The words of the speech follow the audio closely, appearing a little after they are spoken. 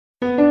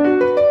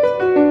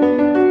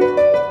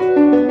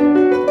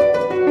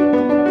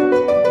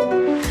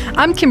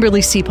I'm Kimberly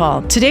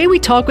Seapal. Today we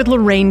talk with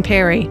Lorraine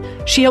Perry.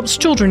 She helps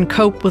children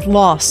cope with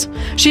loss.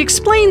 She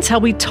explains how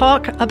we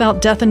talk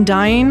about death and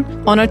dying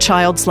on a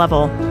child's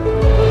level.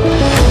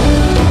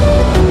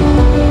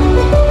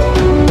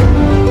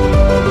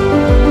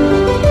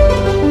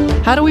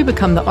 How do we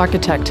become the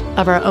architect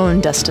of our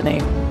own destiny?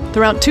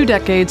 Throughout 2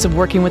 decades of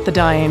working with the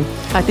dying,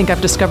 I think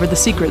I've discovered the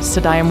secrets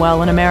to dying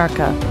well in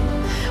America.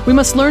 We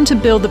must learn to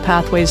build the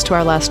pathways to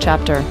our last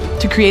chapter,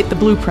 to create the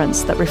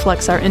blueprints that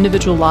reflects our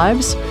individual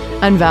lives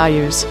and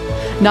values.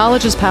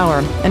 Knowledge is power,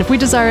 and if we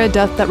desire a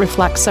death that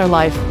reflects our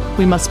life,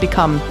 we must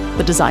become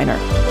the designer.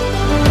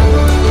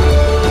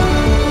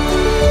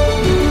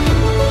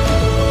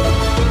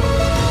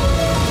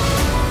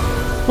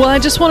 Well, I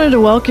just wanted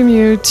to welcome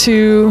you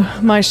to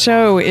my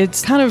show.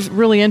 It's kind of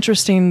really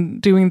interesting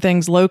doing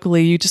things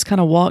locally. You just kind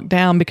of walk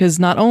down because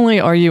not only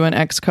are you an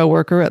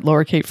ex-coworker at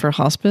Lower Cateford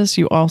Hospice,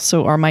 you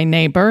also are my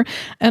neighbor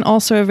and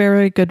also a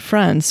very good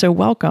friend. So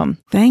welcome.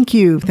 Thank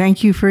you.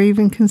 Thank you for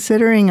even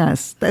considering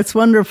us. That's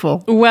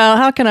wonderful. Well,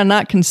 how can I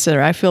not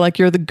consider? I feel like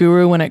you're the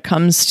guru when it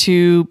comes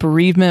to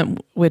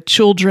bereavement with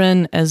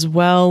children as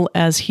well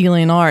as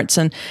healing arts.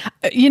 And,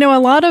 you know, a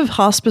lot of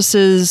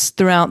hospices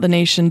throughout the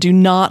nation do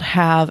not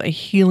have a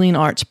healing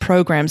arts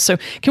program. So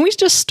can we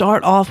just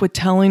start off with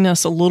telling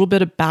us a little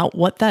bit about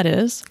what that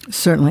is?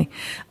 Certainly.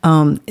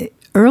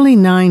 Early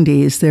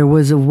 90s, there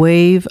was a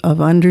wave of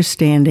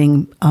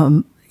understanding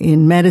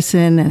in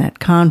medicine and at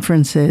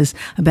conferences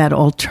about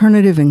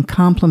alternative and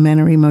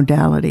complementary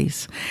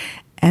modalities.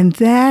 And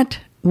that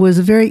was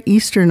a very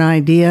Eastern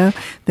idea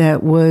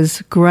that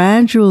was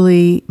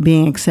gradually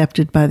being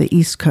accepted by the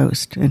East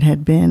Coast. It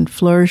had been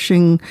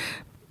flourishing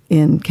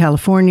in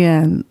California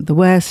and the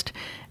West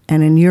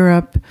and in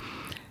Europe.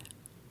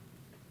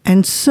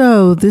 And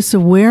so this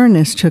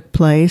awareness took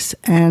place,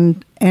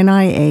 and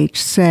NIH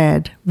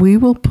said, we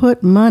will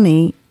put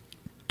money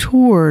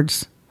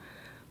towards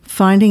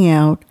finding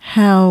out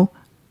how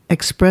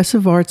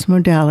expressive arts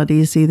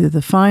modalities, either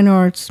the fine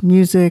arts,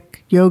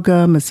 music,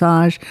 yoga,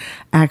 massage,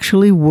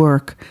 actually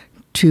work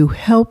to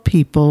help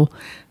people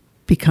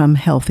become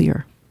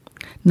healthier.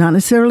 Not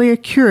necessarily a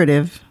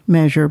curative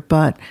measure,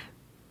 but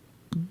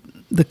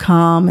the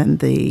calm and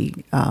the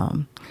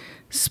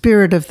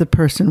spirit of the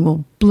person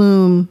will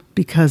bloom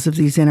because of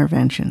these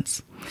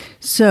interventions.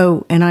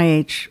 So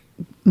NIH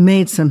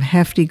made some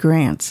hefty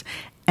grants,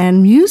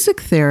 and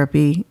Music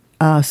Therapy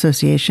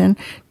Association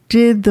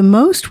did the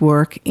most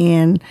work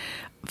in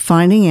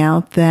finding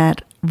out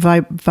that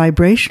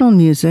vibrational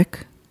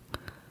music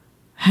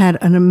had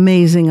an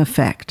amazing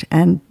effect,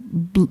 and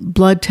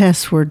blood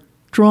tests were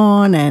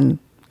drawn, and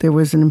there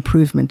was an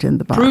improvement in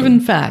the body. Proven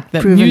fact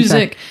that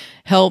music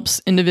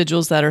helps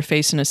individuals that are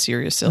facing a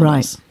serious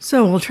illness. Right.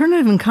 So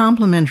alternative and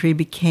complementary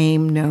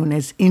became known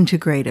as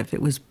integrative.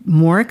 It was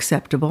more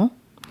acceptable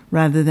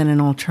rather than an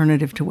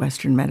alternative to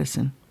Western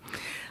medicine.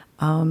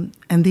 And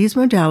these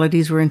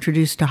modalities were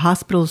introduced to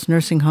hospitals,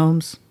 nursing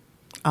homes,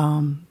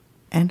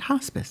 and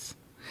hospice.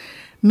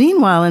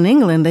 Meanwhile, in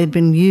England, they'd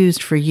been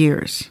used for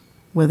years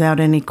without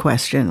any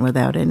question,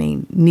 without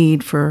any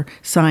need for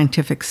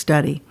scientific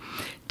study.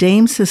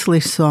 Dame Cicely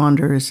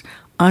Saunders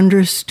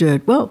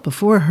understood, well,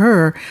 before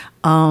her,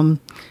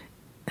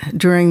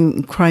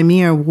 during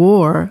Crimea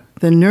War,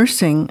 the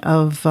nursing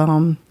of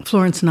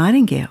Florence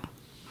Nightingale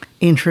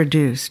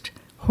introduced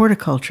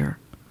horticulture,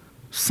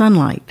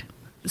 sunlight,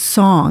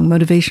 song,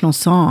 motivational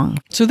song.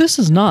 So this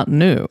is not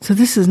new. So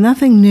this is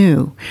nothing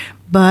new,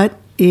 but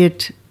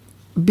it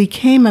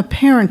became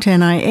apparent to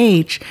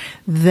NIH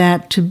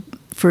that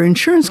for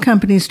insurance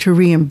companies to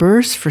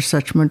reimburse for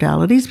such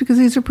modalities, because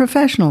these are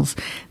professionals.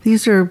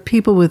 These are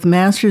people with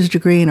master's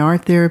degree in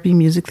art therapy,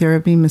 music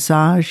therapy,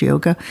 massage,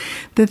 yoga,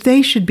 that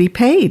they should be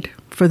paid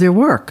for their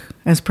work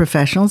as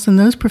professionals. And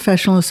those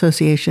professional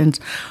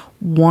associations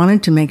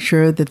wanted to make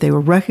sure that they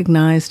were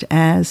recognized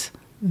as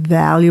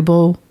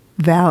valuable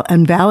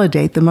and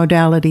validate the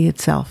modality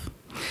itself.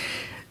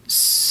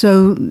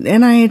 So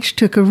NIH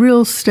took a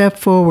real step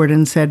forward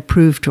and said,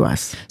 prove to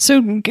us.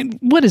 So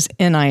what is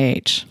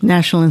NIH?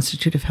 National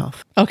Institute of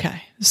Health.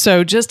 Okay.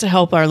 So just to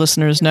help our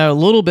listeners know a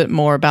little bit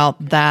more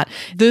about that,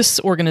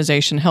 this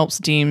organization helps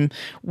deem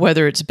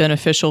whether it's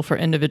beneficial for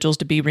individuals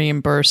to be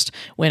reimbursed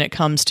when it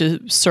comes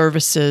to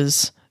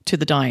services to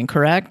the dying,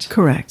 correct?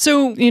 Correct.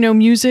 So, you know,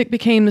 music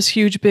became this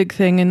huge big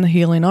thing in the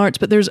healing arts,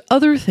 but there's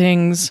other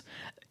things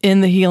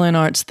in the healing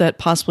arts that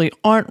possibly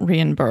aren't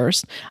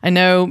reimbursed. I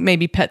know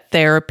maybe pet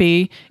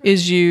therapy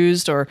is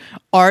used or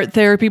art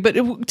therapy, but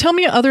tell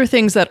me other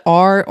things that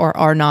are or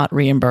are not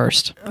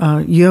reimbursed.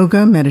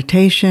 Yoga,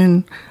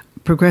 meditation,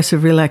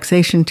 progressive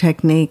relaxation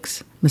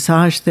techniques,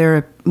 massage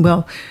therapy.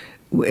 Well,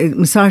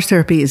 massage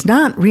therapy is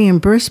not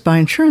reimbursed by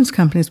insurance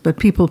companies, but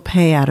people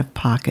pay out of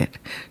pocket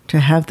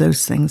to have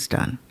those things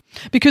done.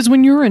 Because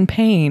when you're in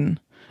pain,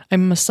 a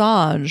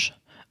massage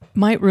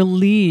might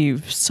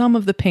relieve some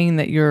of the pain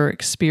that you're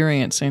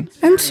experiencing.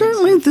 And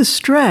certainly the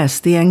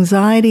stress, the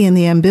anxiety, and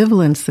the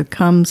ambivalence that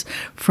comes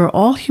for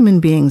all human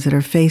beings that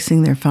are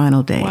facing their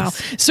final days. Wow.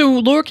 So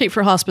Lower Cape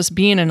for Hospice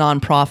being a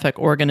nonprofit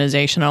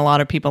organization, a lot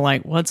of people are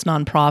like, what's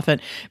nonprofit?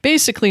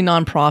 Basically,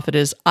 nonprofit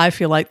is, I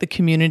feel like the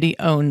community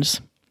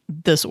owns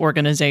this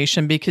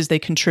organization because they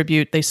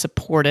contribute, they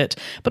support it,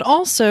 but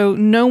also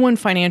no one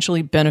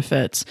financially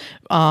benefits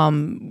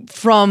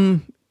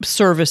from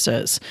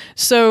services.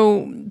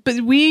 So,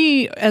 but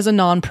we as a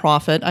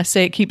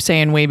nonprofit, keep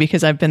saying we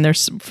because I've been there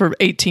for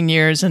 18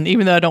 years. And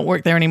even though I don't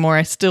work there anymore,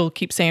 I still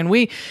keep saying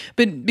we,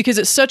 but because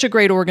it's such a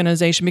great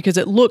organization, because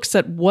it looks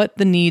at what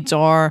the needs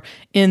are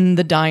in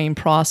the dying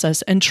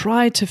process and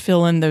try to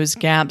fill in those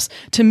gaps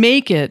to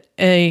make it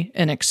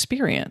an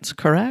experience,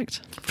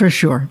 correct? For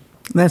sure.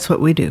 That's what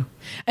we do.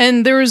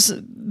 And there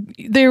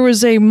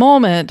was a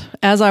moment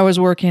as I was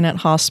working at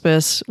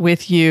hospice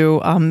with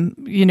you,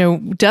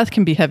 death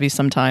can be heavy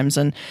sometimes.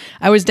 And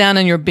I was down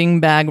in your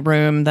beanbag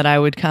room that I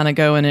would kind of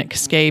go and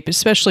escape,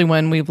 especially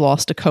when we've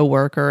lost a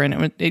coworker,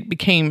 and it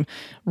became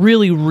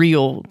really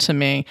real to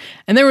me.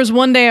 And there was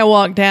one day I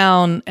walked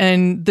down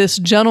and this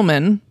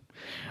gentleman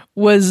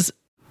was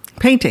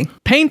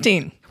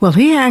painting. Well,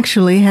 he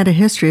actually had a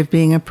history of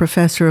being a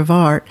professor of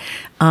art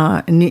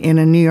in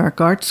a New York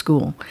art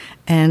school.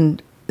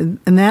 And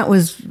that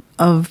was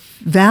of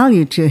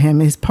value to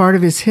him, as part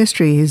of his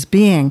history, his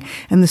being.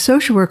 And the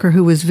social worker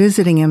who was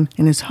visiting him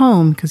in his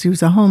home, because he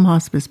was a home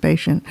hospice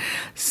patient,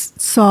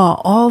 saw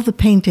all the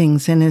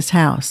paintings in his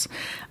house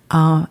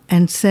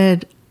and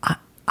said,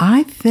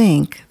 I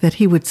think that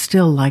he would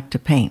still like to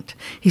paint.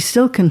 He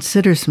still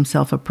considers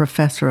himself a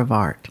professor of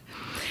art.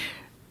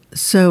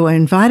 So I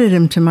invited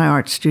him to my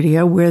art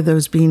studio where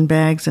those bean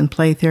bags and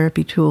play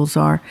therapy tools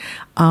are.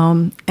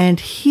 And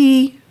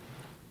he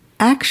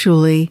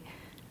actually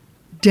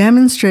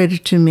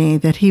demonstrated to me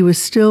that he was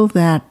still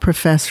that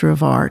professor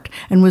of art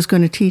and was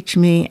going to teach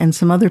me and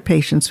some other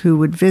patients who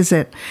would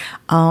visit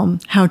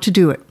how to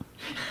do it.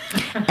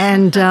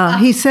 And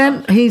he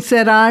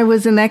said I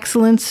was an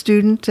excellent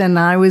student and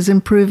I was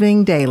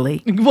improving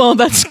daily. Well,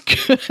 that's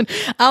good.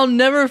 I'll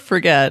never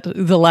forget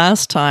the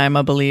last time,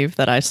 I believe,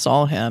 that I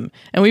saw him.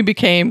 And we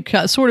became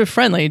sort of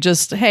friendly.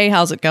 Just, hey,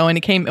 how's it going?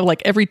 He came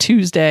like every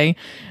Tuesday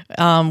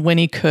when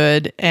he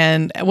could.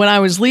 And when I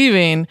was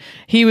leaving,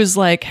 he was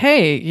like,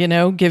 hey,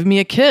 give me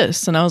a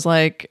kiss. And I was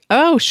like,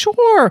 oh,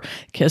 sure.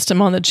 Kissed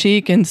him on the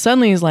cheek. And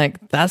suddenly he's like,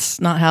 that's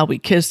not how we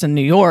kissed in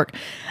New York.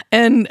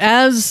 And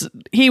as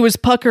he was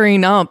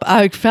puckering up,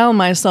 I found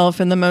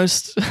myself in the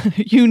most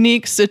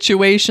unique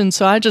situation.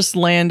 So I just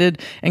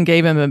landed and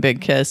gave him a big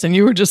kiss. And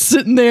you were just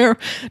sitting there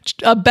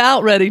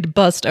about ready to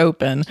bust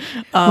open.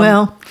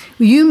 Well,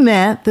 you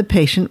met the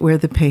patient where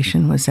the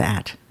patient was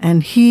at.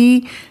 And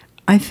he,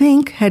 I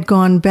think, had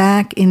gone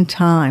back in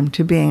time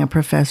to being a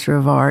professor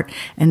of art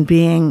and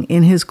being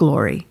in his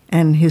glory,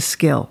 and his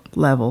skill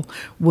level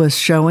was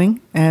showing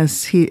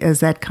as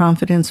that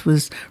confidence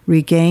was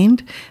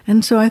regained.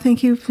 And so I think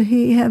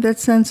he had that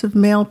sense of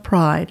male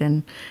pride,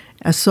 and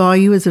I saw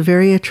you as a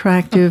very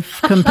attractive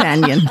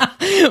companion.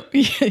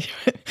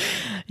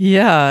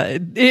 Yeah.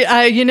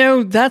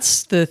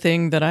 That's the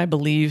thing that I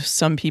believe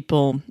some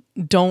people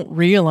don't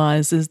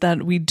realize is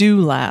that we do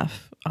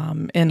laugh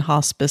in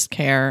hospice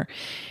care,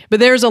 but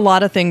there's a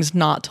lot of things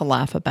not to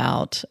laugh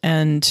about.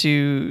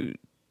 And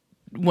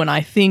when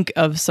I think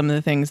of some of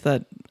the things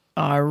that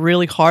are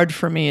really hard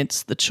for me,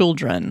 it's the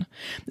children.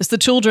 It's the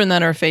children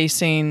that are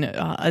facing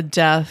a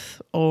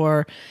death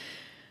or,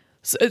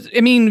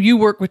 you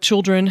work with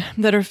children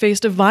that are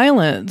faced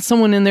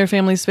someone in their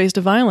family's faced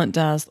a violent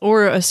death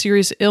or a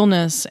serious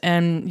illness,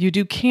 and you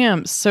do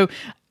camps.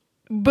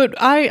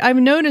 But I've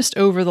noticed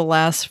over the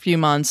last few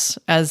months,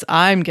 as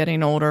I'm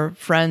getting older,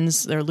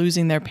 friends, they're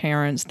losing their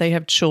parents, they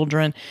have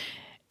children.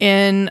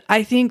 And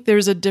I think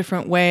there's a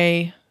different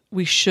way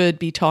we should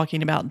be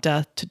talking about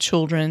death to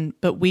children,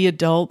 but we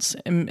adults,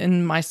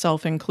 and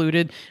myself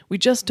included, we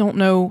just don't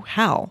know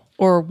how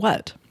or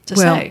what to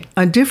say.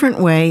 A different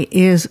way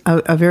is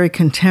a very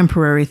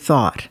contemporary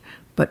thought,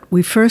 but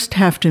we first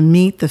have to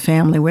meet the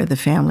family where the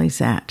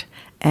family's at.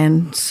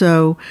 And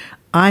so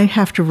I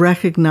have to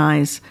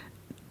recognize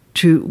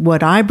to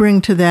what I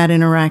bring to that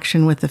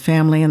interaction with the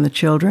family and the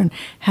children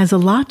has a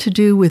lot to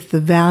do with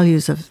the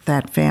values of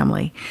that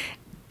family.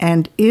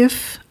 And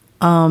if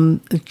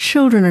the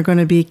children are going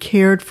to be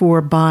cared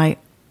for by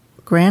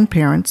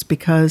grandparents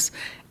because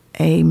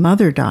a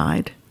mother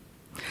died,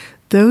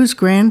 those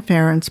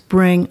grandparents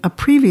bring a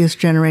previous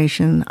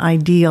generation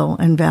ideal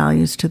and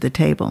values to the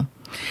table.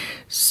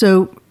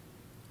 So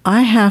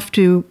I have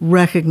to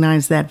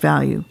recognize that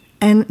value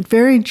and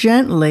very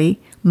gently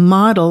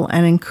model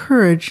and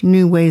encourage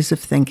new ways of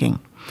thinking.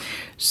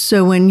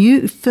 So when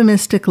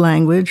euphemistic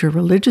language or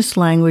religious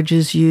language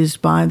is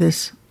used by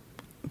this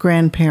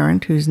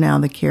grandparent, who's now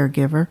the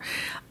caregiver,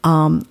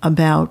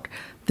 about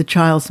the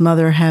child's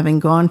mother having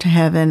gone to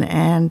heaven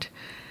and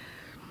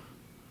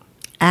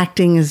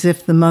acting as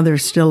if the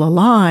mother's still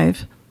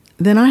alive,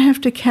 then I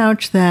have to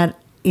couch that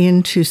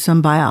into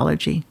some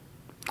biology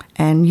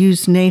and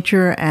use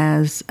nature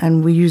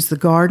and we use the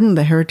garden,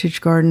 the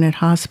Heritage Garden at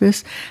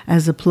Hospice,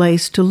 as a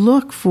place to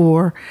look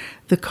for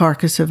the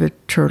carcass of a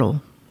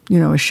turtle,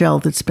 a shell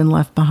that's been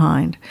left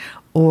behind,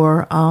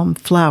 or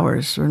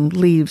flowers or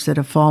leaves that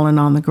have fallen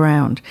on the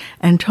ground,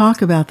 and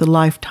talk about the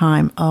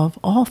lifetime of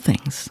all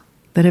things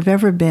that have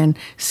ever been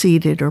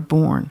seeded or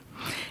born,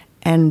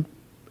 and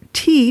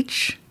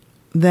teach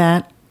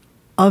that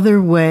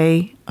other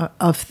way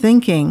of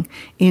thinking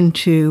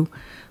into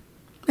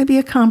maybe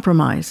a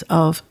compromise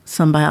of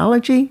some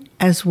biology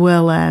as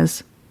well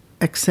as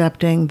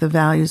accepting the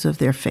values of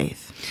their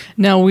faith.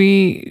 Now,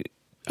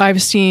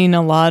 I've seen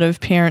a lot of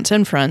parents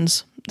and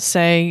friends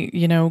say,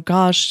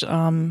 gosh,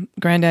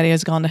 granddaddy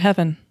has gone to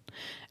heaven.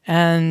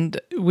 And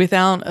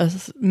without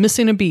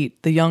missing a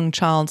beat, the young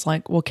child's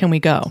like, well, can we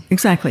go?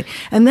 Exactly.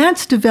 And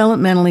that's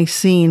developmentally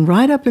seen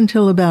right up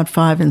until about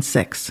 5 and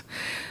 6.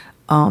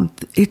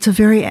 It's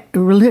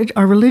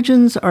our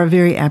religions are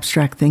very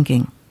abstract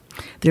thinking.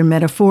 They're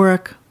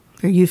metaphoric,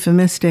 they're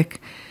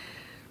euphemistic,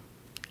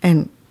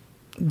 and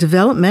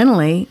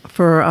developmentally,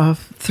 for a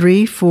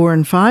 3, 4,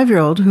 and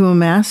 5-year-old who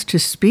I'm asked to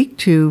speak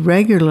to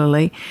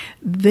regularly,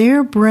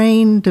 their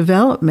brain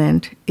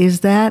development is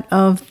that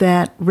of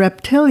that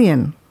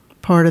reptilian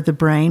part of the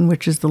brain,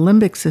 which is the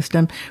limbic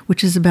system,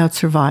 which is about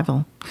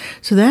survival.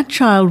 So that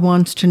child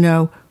wants to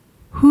know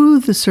who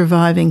the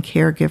surviving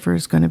caregiver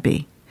is going to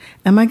be.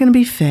 Am I going to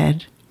be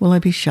fed? Will I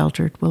be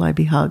sheltered? Will I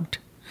be hugged?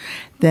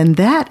 Then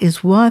that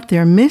is what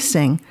they're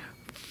missing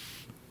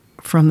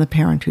from the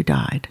parent who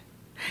died.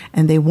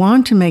 And they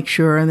want to make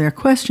sure, and their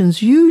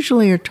questions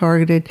usually are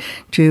targeted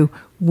to,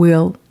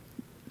 will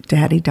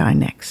daddy die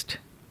next?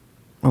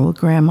 Or will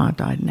grandma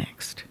die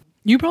next?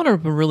 You brought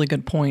up a really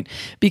good point,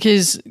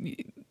 because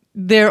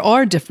there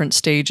are different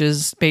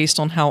stages based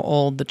on how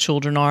old the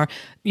children are,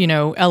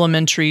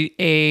 elementary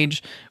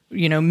age,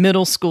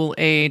 middle school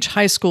age,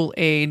 high school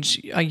age,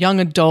 a young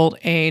adult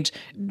age.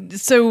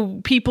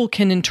 So people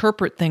can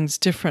interpret things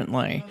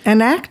differently.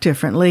 And act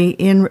differently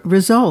in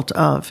result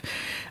of.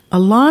 A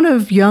lot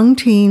of young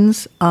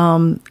teens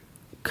come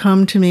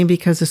to me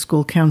because a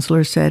school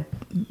counselor said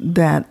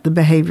that the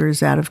behavior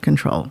is out of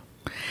control.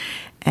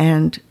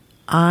 And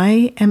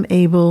I am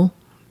able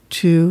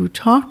to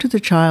talk to the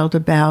child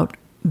about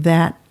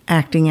that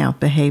acting out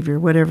behavior,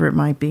 whatever it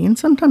might be. And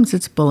sometimes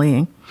it's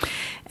bullying.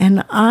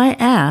 And I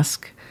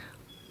ask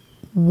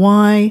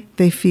why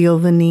they feel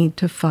the need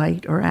to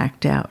fight or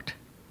act out.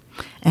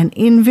 And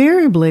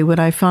invariably what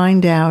I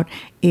find out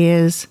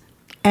is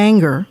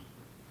anger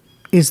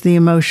is the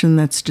emotion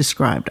that's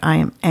described. I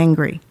am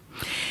angry.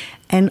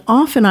 And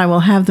often I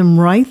will have them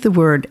write the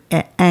word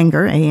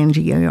anger,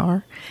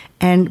 A-N-G-E-R,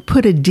 and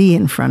put a D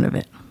in front of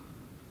it.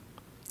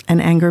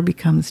 And anger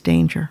becomes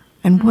danger.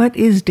 And what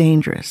is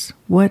dangerous?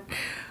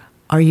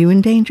 Are you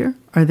in danger?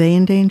 Are they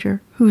in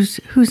danger? Who's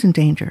in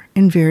danger?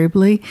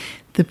 Invariably,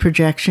 the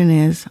projection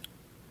is,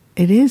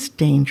 it is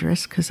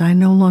dangerous because I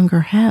no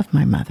longer have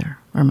my mother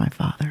or my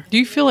father. Do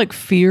you feel like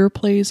fear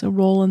plays a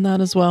role in that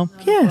as well?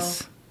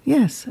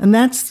 Yes, and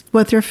that's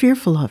what they're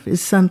fearful of,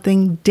 is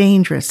something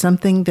dangerous,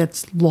 something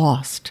that's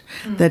lost,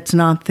 that's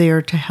not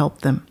there to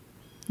help them.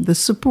 The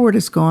support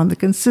is gone, the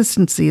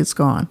consistency is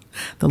gone,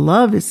 the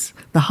love is,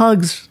 the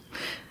hugs.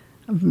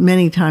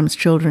 Many times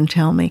children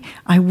tell me,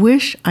 I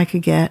wish I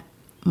could get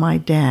my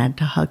dad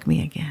to hug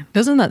me again.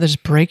 Doesn't that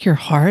just break your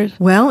heart?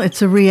 Well,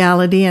 it's a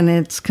reality and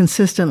it's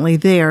consistently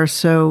there,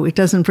 so it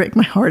doesn't break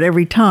my heart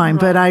every time,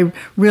 but I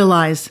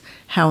realize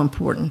how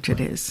important it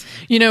is.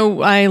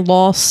 I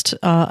lost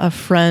a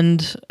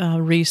friend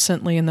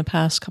recently in the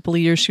past couple of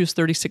years. She was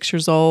 36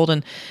 years old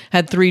and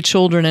had 3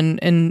 children,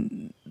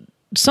 and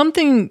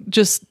something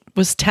just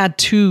was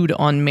tattooed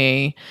on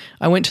me.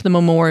 I went to the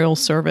memorial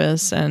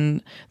service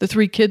and the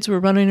 3 kids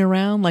were running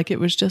around like it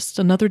was just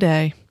another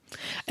day.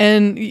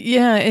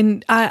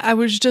 And I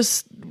was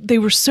just, they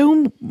were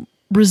so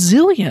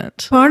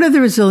resilient. Part of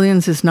the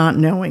resilience is not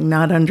knowing,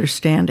 not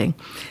understanding.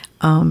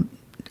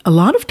 A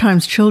lot of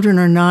times children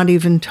are not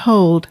even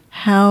told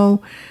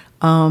how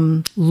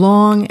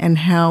long and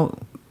how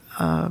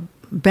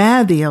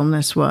bad the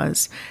illness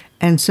was.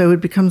 And so it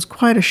becomes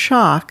quite a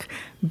shock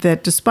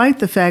that despite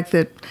the fact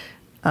that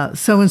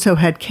so-and-so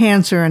had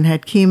cancer and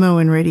had chemo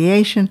and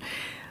radiation,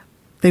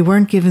 they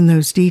weren't given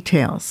those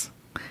details.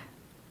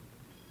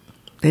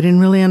 They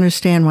didn't really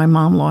understand why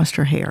mom lost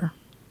her hair.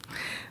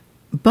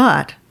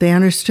 But they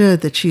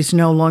understood that she's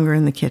no longer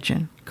in the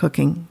kitchen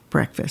cooking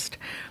breakfast.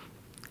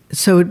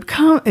 So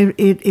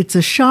it's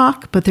a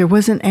shock, but there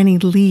wasn't any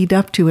lead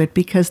up to it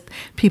because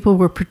people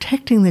were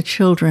protecting the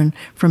children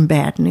from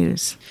bad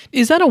news.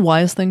 Is that a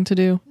wise thing to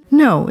do?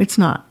 No, it's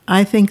not.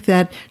 I think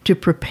that to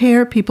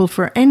prepare people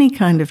for any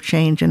kind of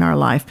change in our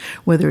life,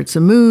 whether it's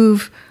a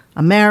move,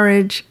 a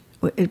marriage,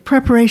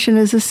 preparation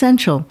is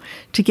essential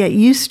to get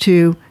used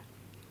to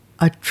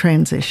a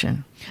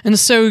transition. And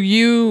so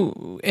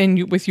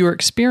with your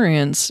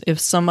experience, if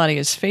somebody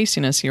is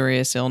facing a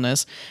serious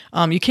illness,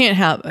 you can't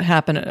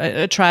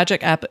happen.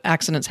 Tragic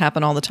accidents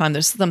happen all the time.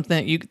 There's something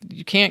that you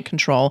can't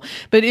control.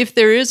 But if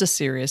there is a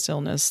serious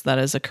illness that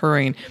is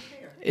occurring,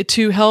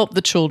 to help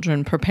the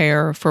children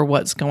prepare for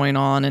what's going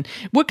on? And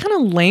what kind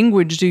of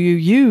language do you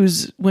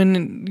use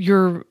when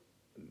your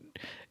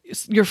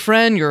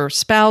friend, your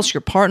spouse,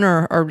 your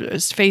partner are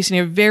facing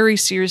a very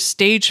serious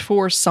stage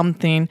 4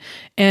 something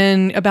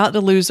and about to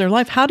lose their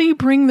life? How do you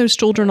bring those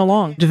children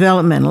along?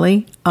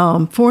 Developmentally,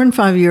 4 and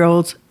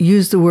 5-year-olds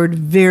use the word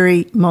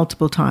very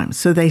multiple times.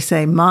 So they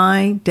say,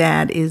 my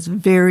dad is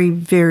very,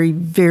 very,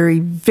 very,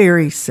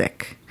 very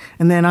sick.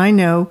 And then I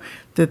know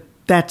that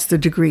that's the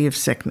degree of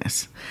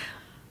sickness.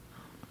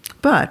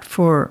 But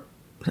for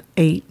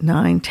 8,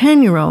 9,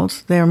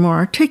 10-year-olds, they're more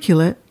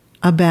articulate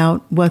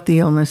about what the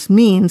illness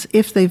means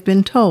if they've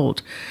been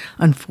told.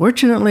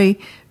 Unfortunately,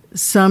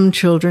 some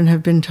children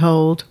have been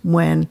told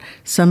when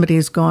somebody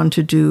has gone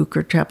to Duke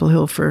or Chapel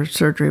Hill for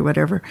surgery,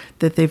 whatever,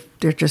 that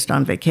they're just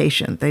on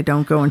vacation. They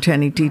don't go into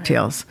any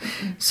details.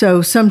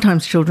 So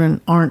sometimes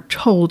children aren't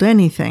told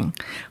anything.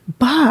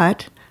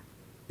 But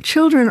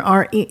children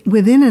are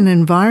within an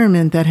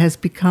environment that has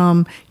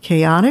become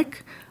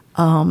chaotic,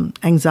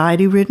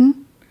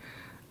 anxiety-ridden,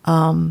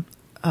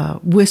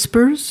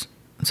 whispers.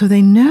 So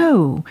they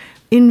know,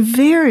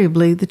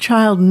 invariably, the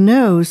child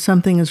knows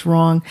something is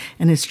wrong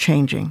and is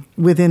changing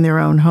within their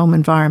own home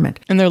environment.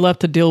 And they're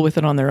left to deal with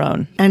it on their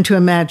own. And to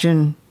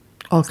imagine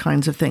all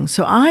kinds of things.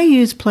 So I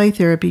use play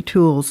therapy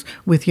tools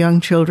with young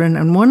children,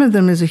 and one of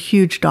them is a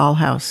huge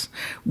dollhouse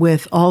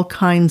with all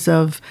kinds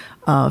of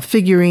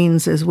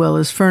figurines as well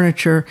as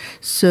furniture,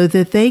 so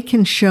that they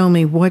can show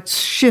me what's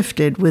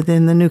shifted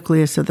within the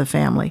nucleus of the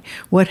family,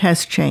 what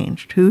has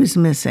changed, who's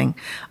missing,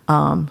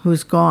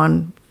 who's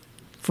gone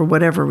for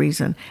whatever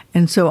reason.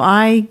 And so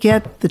I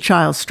get the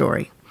child's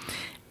story.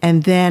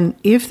 And then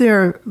if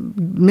there are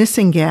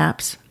missing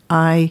gaps,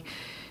 I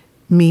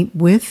meet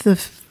with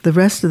the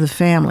rest of the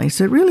family.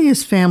 So it really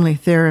is family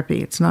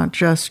therapy. It's not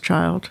just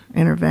child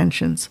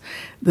interventions.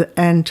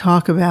 And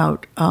talk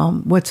about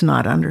what's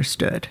not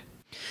understood.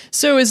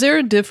 So is there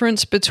a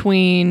difference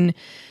between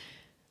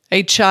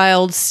a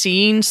child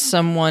seeing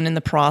someone in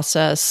the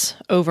process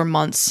over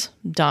months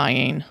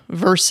dying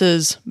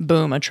versus,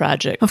 boom, a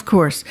tragic? Of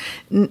course.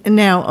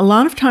 Now, a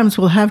lot of times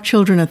we'll have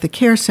children at the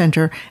care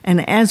center,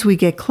 and as we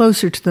get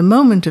closer to the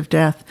moment of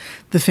death,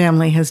 the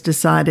family has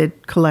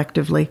decided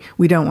collectively,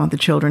 we don't want the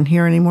children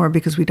here anymore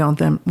because we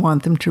don't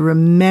want them to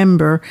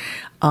remember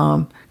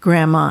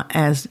grandma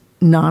as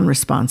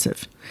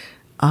non-responsive.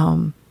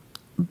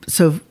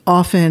 So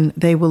often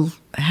they will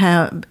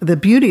have the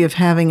beauty of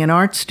having an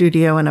art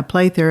studio and a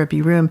play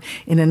therapy room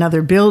in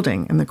another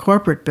building, in the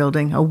corporate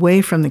building,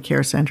 away from the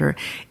care center,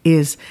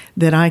 is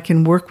that I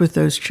can work with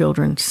those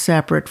children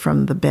separate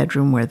from the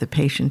bedroom where the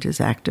patient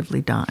is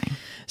actively dying.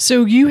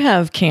 So you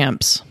have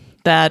camps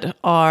that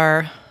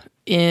are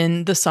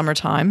in the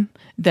summertime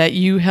that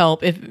you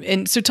help.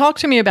 So talk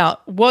to me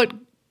about what,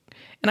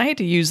 and I hate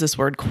to use this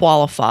word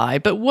qualify,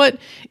 but what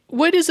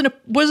is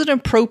an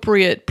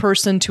appropriate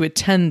person to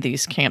attend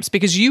these camps?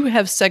 Because you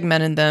have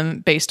segmented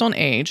them based on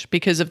age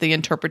because of the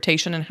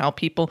interpretation and how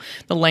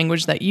the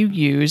language that you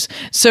use.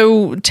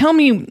 So tell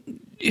me,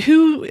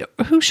 who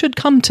should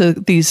come to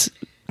these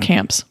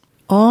camps?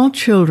 All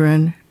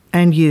children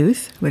and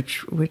youth,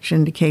 which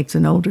indicates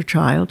an older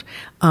child,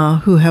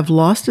 who have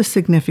lost a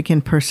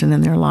significant person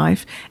in their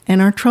life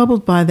and are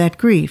troubled by that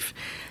grief.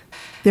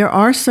 There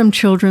are some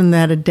children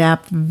that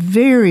adapt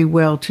very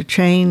well to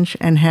change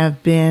and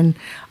have been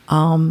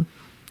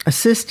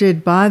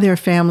assisted by their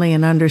family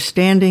in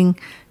understanding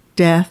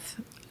death,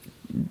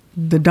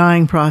 the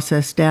dying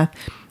process, death,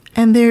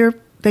 and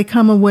they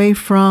come away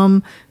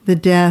from the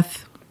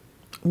death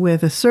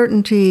with a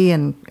certainty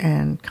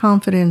and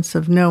confidence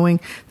of knowing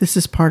this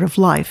is part of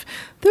life.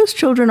 Those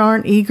children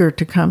aren't eager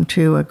to come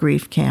to a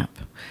grief camp.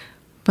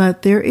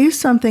 But there is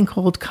something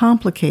called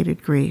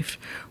complicated grief,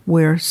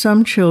 where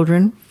some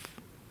children,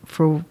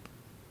 for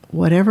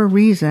whatever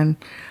reason,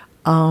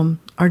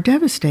 are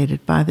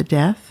devastated by the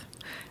death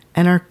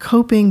and are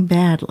coping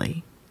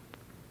badly,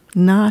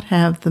 not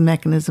have the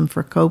mechanism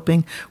for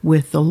coping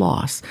with the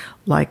loss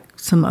like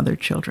some other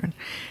children.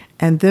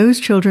 And those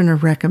children are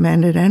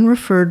recommended and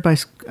referred by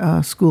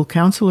school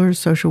counselors,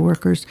 social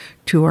workers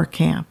to our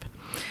camp.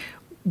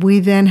 We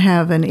then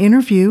have an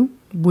interview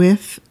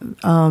with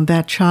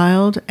that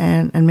child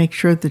and make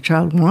sure the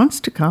child wants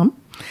to come,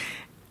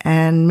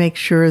 and make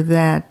sure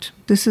that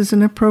this is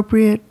an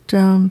appropriate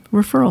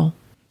referral.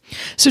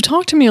 So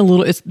talk to me a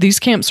little. These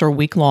camps are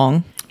week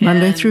long.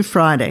 Monday through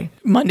Friday.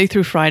 Monday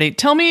through Friday.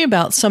 Tell me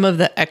about some of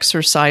the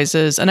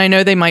exercises, and I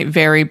know they might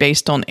vary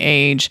based on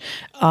age.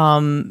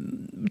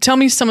 Tell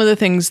me some of the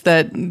things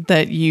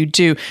that you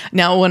do.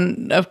 Now,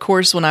 when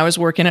I was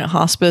working at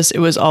hospice, it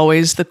was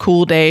always the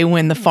cool day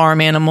when the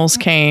farm animals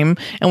came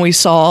and we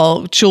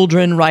saw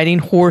children riding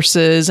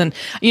horses. And,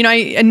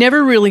 I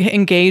never really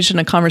engaged in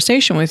a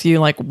conversation with you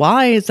like,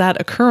 why is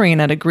that occurring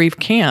at a grief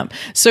camp?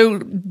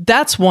 So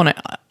that's one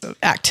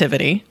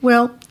activity.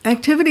 Well,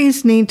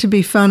 activities need to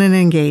be fun and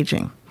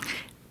engaging.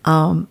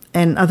 And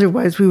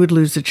otherwise we would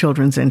lose the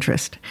children's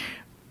interest.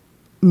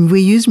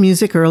 We use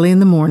music early in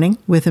the morning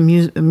with a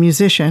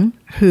musician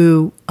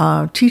who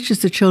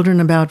teaches the children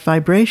about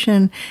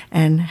vibration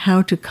and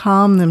how to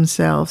calm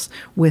themselves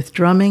with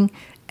drumming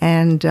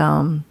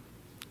and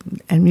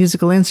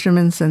musical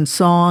instruments and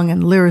song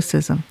and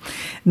lyricism.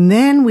 And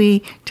then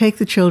we take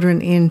the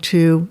children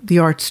into the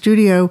art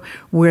studio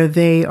where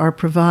they are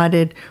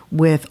provided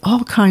with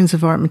all kinds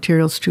of art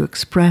materials to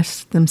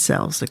express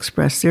themselves,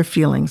 express their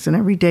feelings. And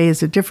every day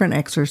is a different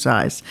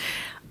exercise.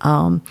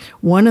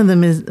 One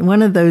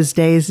of those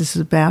days is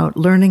about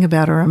learning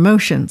about our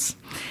emotions,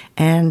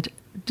 and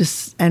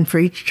for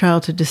each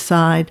child to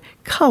decide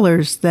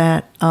colors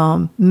that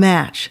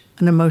match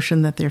an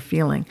emotion that they're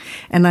feeling.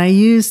 And I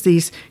use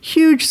these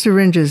huge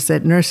syringes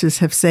that nurses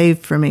have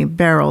saved for me,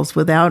 barrels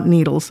without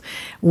needles,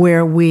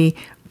 where we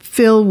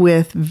fill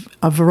with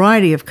a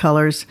variety of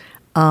colors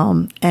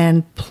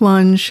and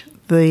plunge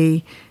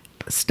the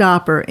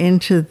stopper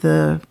into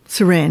the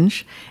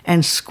syringe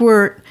and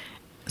squirt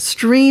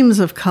streams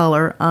of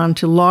color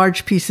onto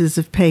large pieces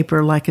of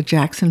paper like a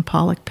Jackson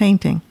Pollock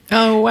painting.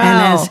 Oh, wow.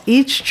 And as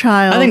each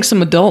child... I think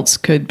some adults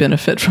could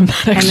benefit from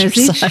that exercise,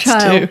 and as each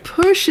child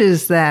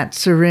pushes that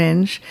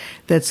syringe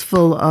that's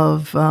full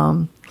of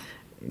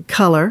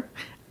color,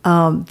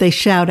 they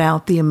shout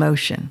out the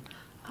emotion,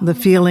 the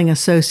feeling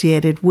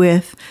associated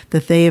with,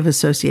 that they have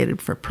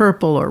associated for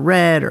purple or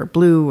red or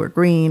blue or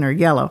green or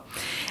yellow.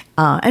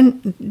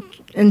 And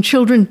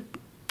children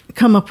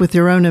come up with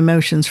their own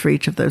emotions for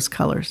each of those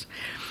colors.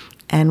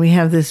 And we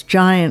have this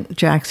giant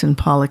Jackson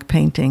Pollock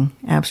painting,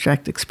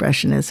 Abstract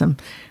Expressionism,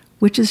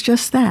 which is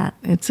just that.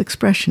 It's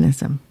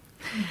expressionism.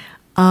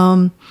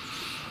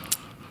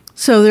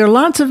 So there are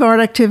lots of art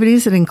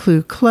activities that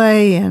include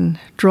clay and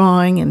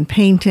drawing and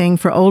painting.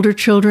 For older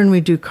children, we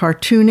do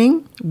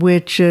cartooning,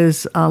 which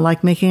is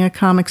like making a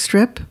comic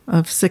strip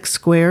of 6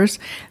 squares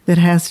that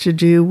has to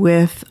do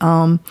with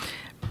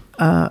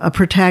a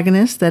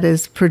protagonist that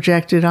is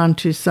projected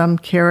onto some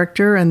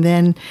character, and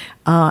then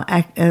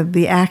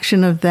the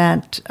action of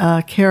that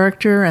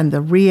character and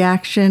the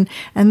reaction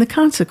and the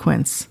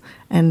consequence,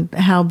 and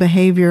how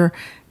behavior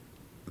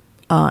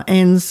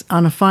ends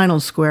on a final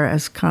square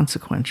as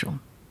consequential.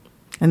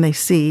 And they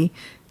see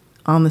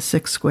on the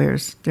 6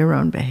 squares their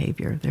own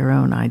behavior, their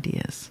own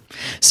ideas.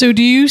 So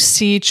do you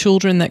see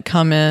children that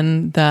come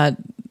in that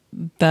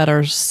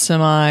are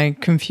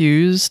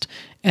semi-confused?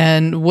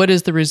 And what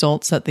is the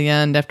results at the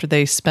end after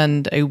they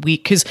spend a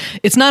week? Because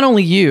it's not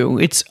only you,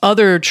 it's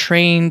other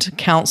trained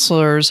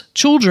counselors,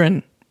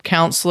 children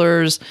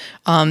counselors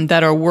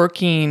that are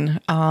working,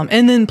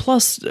 and then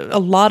plus a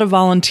lot of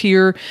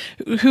volunteer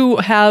who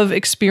have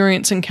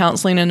experience in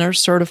counseling and are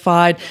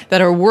certified that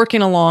are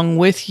working along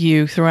with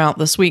you throughout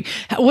this week.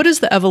 What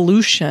is the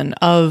evolution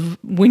of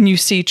when you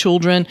see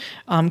children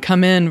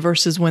come in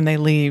versus when they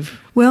leave?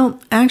 Well,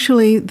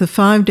 actually, the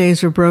 5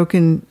 days are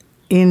broken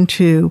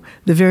into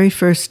the very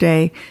first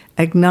day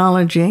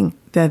acknowledging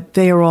that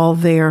they are all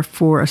there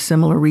for a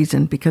similar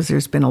reason, because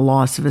there's been a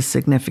loss of a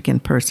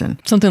significant person.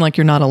 Something like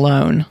you're not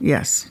alone.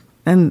 Yes.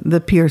 And the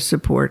peer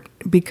support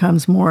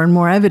becomes more and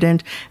more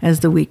evident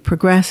as the week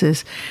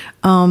progresses.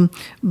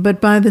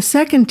 But by the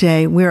second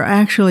day, we're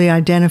actually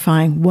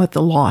identifying what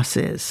the loss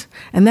is.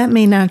 And that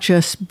may not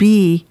just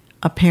be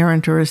a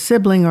parent or a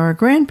sibling or a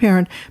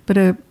grandparent, but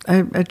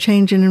a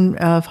change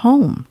of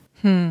home.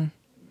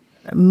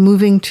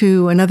 Moving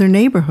to another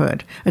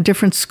neighborhood, a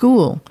different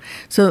school.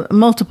 So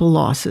multiple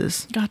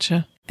losses.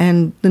 Gotcha.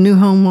 And the new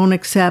home won't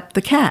accept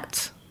the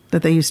cats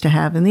that they used to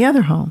have in the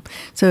other home.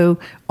 So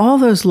all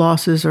those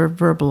losses are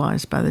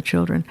verbalized by the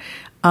children.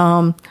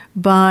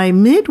 By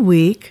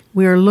midweek,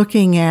 we are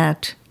looking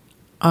at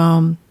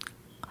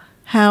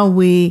how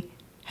we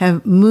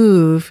have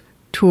moved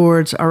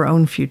towards our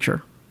own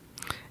future,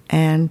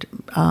 and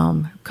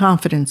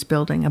confidence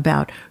building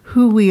about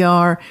who we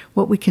are,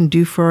 what we can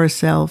do for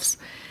ourselves.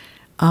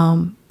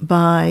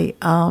 By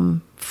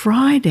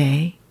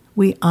Friday,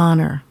 we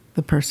honor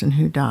the person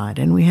who died,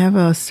 and we have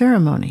a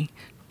ceremony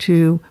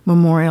to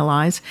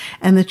memorialize.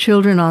 And the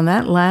children on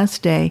that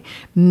last day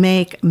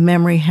make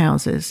memory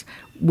houses,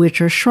 which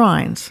are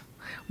shrines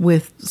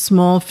with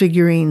small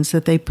figurines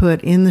that they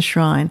put in the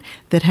shrine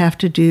that have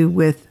to do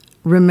with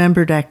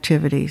remembered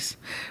activities.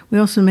 We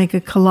also make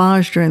a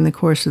collage during the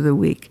course of the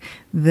week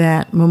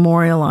that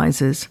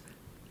memorializes,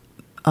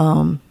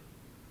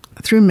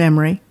 through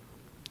memory,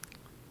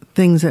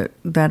 things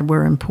that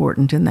were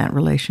important in that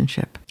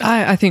relationship.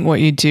 I think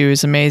what you do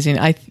is amazing.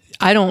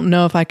 I don't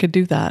know if I could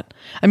do that.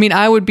 I mean,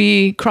 I would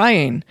be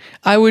crying.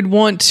 I would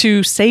want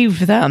to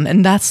save them.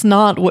 And that's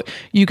not what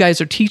you guys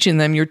are teaching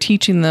them. You're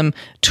teaching them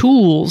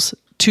tools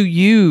to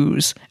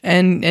use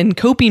and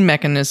coping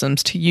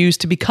mechanisms to use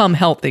to become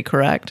healthy,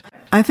 correct?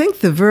 I think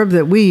the verb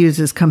that we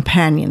use is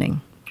companioning.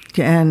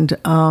 And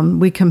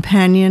we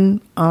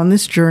companion on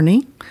this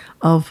journey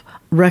of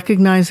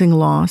recognizing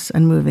loss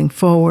and moving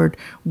forward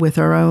with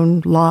our own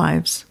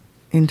lives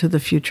into the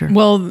future.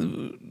 Well,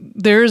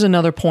 there's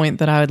another point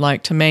that I would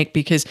like to make,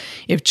 because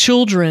if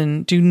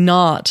children do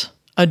not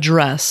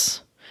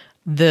address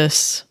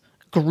this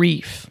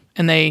grief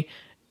and they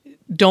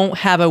don't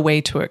have a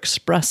way to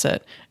express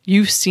it,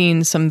 you've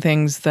seen some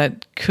things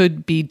that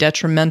could be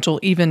detrimental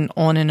even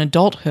on in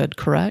adulthood,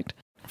 correct?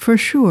 For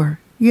sure.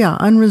 Yeah,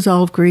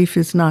 unresolved grief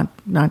is not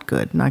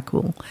good, not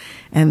cool.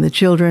 And the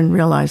children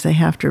realize they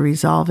have to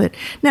resolve it.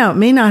 Now, it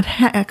may not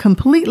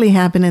completely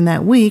happen in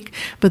that week,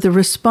 but the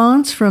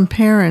response from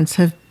parents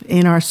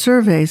in our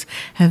surveys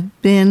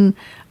have been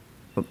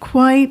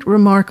quite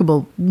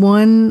remarkable.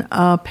 One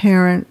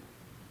parent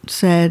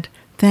said,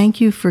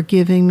 "Thank you for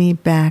giving me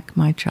back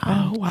my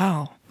child." Oh,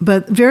 wow.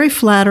 But very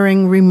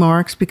flattering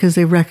remarks because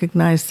they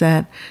recognize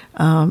that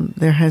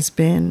there has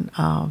been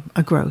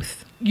a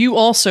growth. You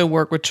also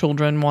work with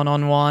children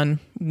one-on-one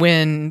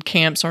when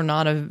camps are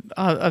not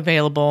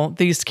available.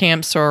 These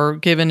camps are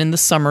given in the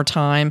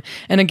summertime.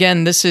 And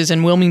again, this is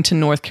in Wilmington,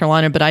 North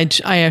Carolina, but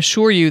I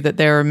assure you that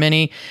there are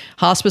many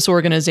hospice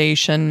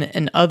organizations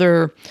and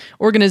other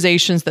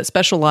organizations that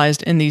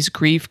specialized in these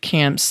grief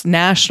camps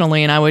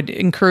nationally. And I would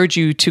encourage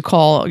you to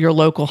call your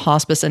local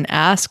hospice and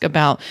ask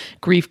about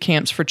grief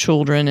camps for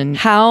children. And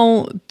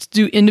how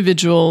do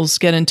individuals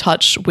get in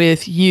touch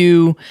with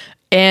you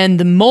and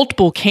the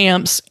multiple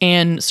camps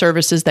and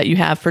services that you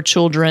have for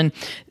children,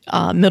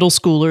 middle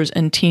schoolers,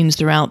 and teens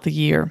throughout the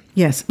year?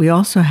 Yes, we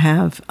also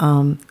have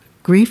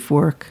grief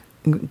work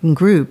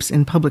groups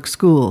in public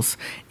schools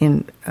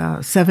in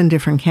 7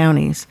 different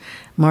counties.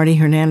 Marty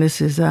Hernandez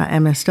is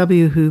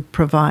MSW who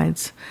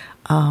provides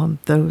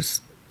those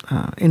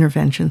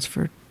interventions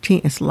for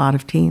teens, a lot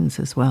of teens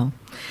as well.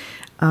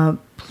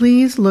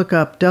 Please look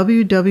up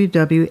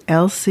www.lcfh.org,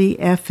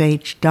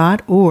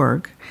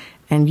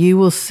 and you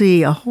will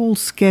see a whole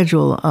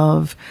schedule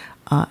of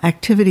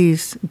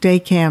activities, day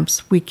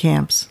camps, week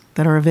camps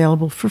that are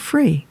available for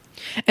free.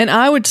 And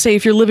I would say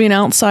if you're living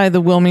outside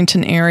the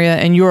Wilmington area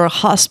and you're a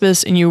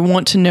hospice and you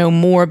want to know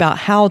more about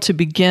how to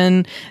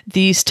begin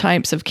these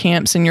types of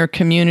camps in your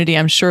community,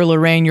 I'm sure,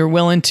 Lorraine, you're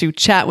willing to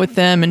chat with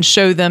them and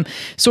show them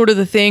sort of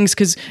the things.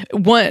 Because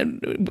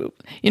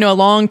a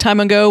long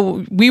time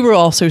ago, we were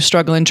also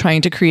struggling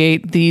trying to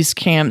create these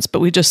camps,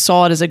 but we just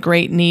saw it as a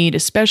great need,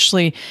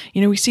 especially,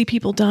 we see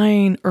people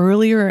dying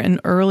earlier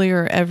and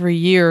earlier every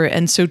year.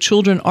 And so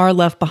children are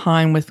left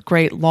behind with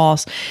great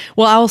loss.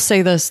 Well, I'll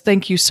say this.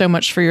 Thank you so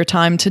much for your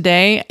time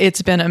today.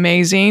 It's been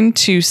amazing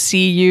to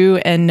see you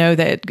and know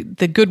that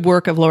the good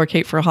work of Lower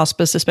Cape for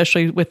Hospice,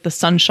 especially with the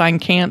Sunshine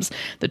Camps,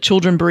 the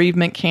children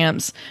bereavement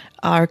camps,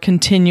 are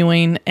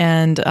continuing,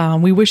 and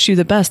we wish you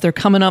the best. They're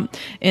coming up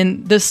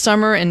in this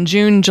summer in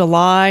June,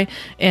 July,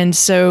 and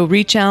so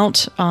reach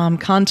out,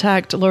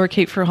 contact Lower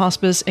Cape for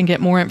Hospice and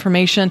get more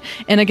information.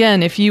 And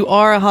again, if you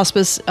are a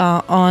hospice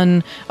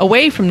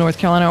away from North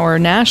Carolina or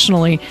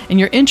nationally, and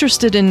you're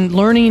interested in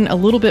learning a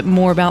little bit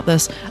more about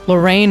this,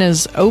 Lorraine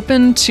is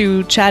open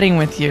to chatting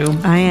with you.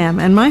 I am,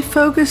 and my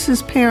focus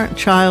is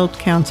parent-child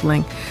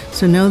counseling,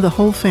 so know the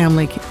whole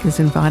family is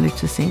invited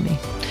to see me.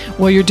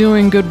 Well, you're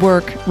doing good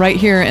work right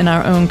here in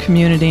our own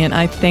community, and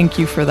I thank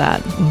you for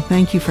that. Well,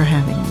 thank you for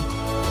having me.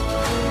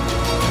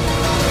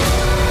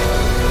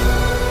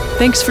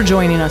 Thanks for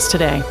joining us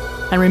today.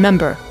 And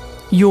remember,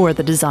 you're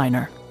the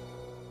designer.